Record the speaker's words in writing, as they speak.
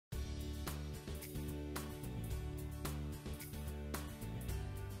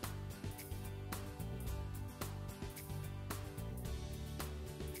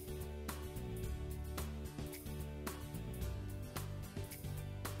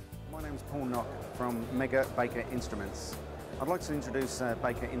name's Paul Knock from Megger Baker Instruments. I'd like to introduce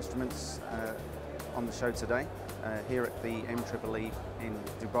Baker Instruments on the show today here at the MEE in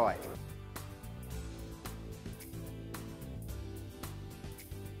Dubai.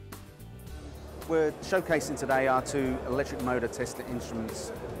 We're showcasing today our two electric motor tester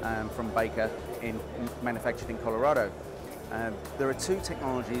instruments from Baker manufactured in Colorado. There are two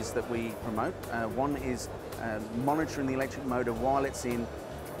technologies that we promote. One is monitoring the electric motor while it's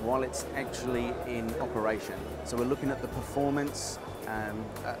actually in operation. So we're looking at the performance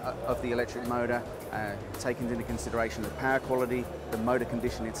of the electric motor, taking into consideration the power quality, the motor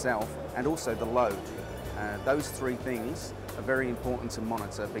condition itself, and also the load. Those three things are very important to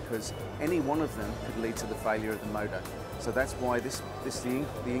monitor because any one of them could lead to the failure of the motor. So that's why the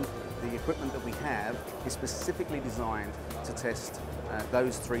equipment that we have is specifically designed to test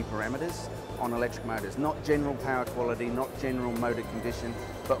those three parameters on electric motors. Not general power quality, not general motor condition,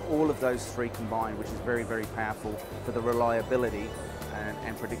 but all of those three combined, which is very, very powerful for the reliability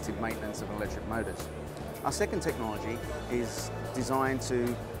and predictive maintenance of electric motors. Our second technology is designed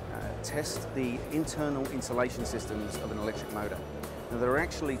to test the internal insulation systems of an electric motor. Now, there are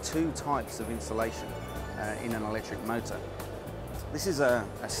actually two types of insulation in an electric motor. This is a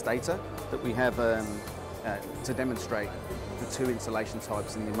stator that we have to demonstrate the two insulation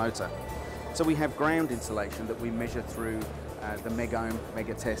types in the motor. So we have ground insulation that we measure through the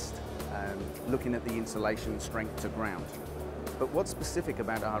Megger test, looking at the insulation strength to ground. But what's specific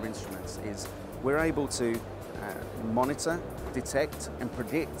about our instruments is we're able to monitor, detect and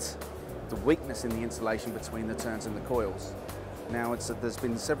predict the weakness in the insulation between the turns and the coils. Now, there's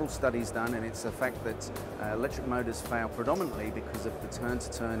been several studies done, and it's a fact that electric motors fail predominantly because of the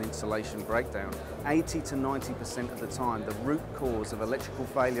turn-to-turn insulation breakdown. 80 to 90% of the time, the root cause of electrical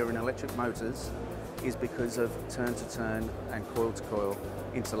failure in electric motors is because of turn-to-turn and coil-to-coil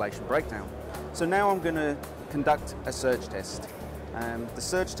insulation breakdown. So now I'm going to conduct a surge test. The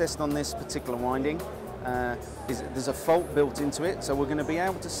surge test on this particular winding, there's a fault built into it, so we're going to be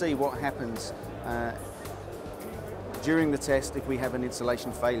able to see what happens during the test if we have an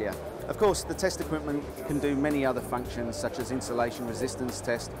insulation failure. Of course, the test equipment can do many other functions such as insulation resistance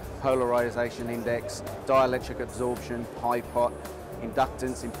test, polarization index, dielectric absorption, high pot,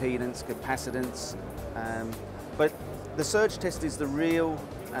 inductance, impedance, capacitance. But the surge test is the real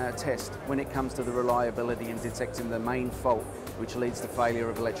test when it comes to the reliability and detecting the main fault which leads to failure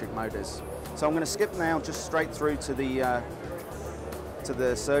of electric motors. So I'm going to skip now just straight through to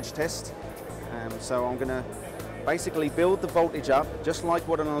the surge test. So I'm going to basically build the voltage up just like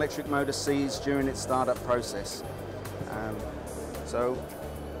what an electric motor sees during its startup process. So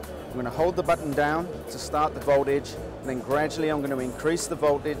I'm going to hold the button down to start the voltage, then gradually I'm going to increase the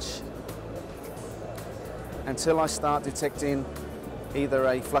voltage until I start detecting either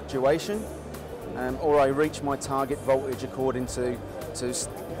a fluctuation or I reach my target voltage according to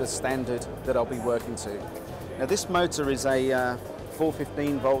the standard that I'll be working to. Now, this motor is a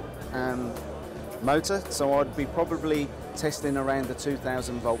 415 volt motor, so I'd be probably testing around the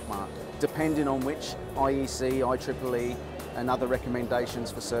 2000 volt mark, depending on which IEC, IEEE and other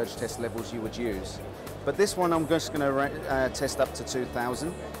recommendations for surge test levels you would use. But this one I'm just going to test up to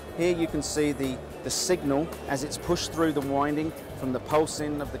 2000. Here you can see the signal as it's pushed through the winding from the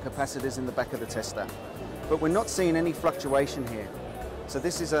pulsing of the capacitors in the back of the tester. But we're not seeing any fluctuation here. So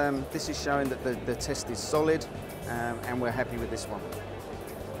this is showing that the test is solid and we're happy with this one.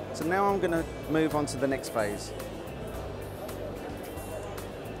 So now I'm going to move on to the next phase.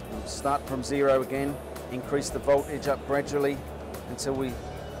 We'll start from 0 again, increase the voltage up gradually until we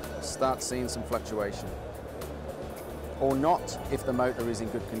start seeing some fluctuation. Or not if the motor is in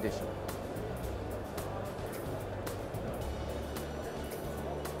good condition.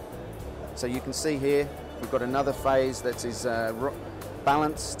 So you can see here we've got another phase that is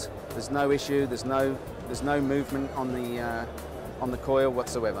balanced. There's no issue, there's no movement on the coil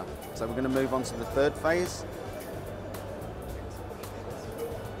whatsoever. So we're going to move on to the third phase.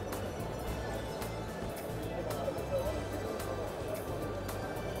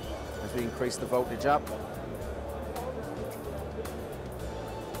 As we increase the voltage up.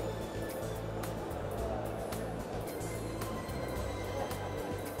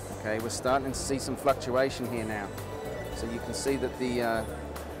 Okay, we're starting to see some fluctuation here now. So you can see that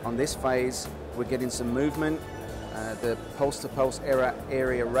on this phase we're getting some movement. The pulse-to-pulse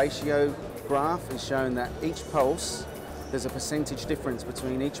area ratio graph is showing that each pulse, there's a percentage difference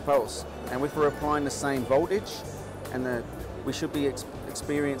between each pulse. And if we're applying the same voltage, and we should be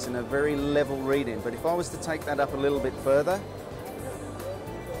experiencing a very level reading. But if I was to take that up a little bit further,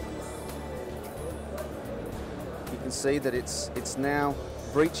 you can see that it's now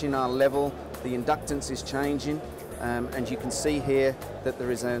breaching our level, the inductance is changing, and you can see here that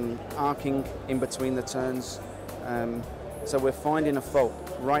there is an arcing in between the turns. So we're finding a fault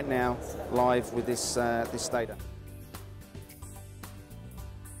right now live with this data.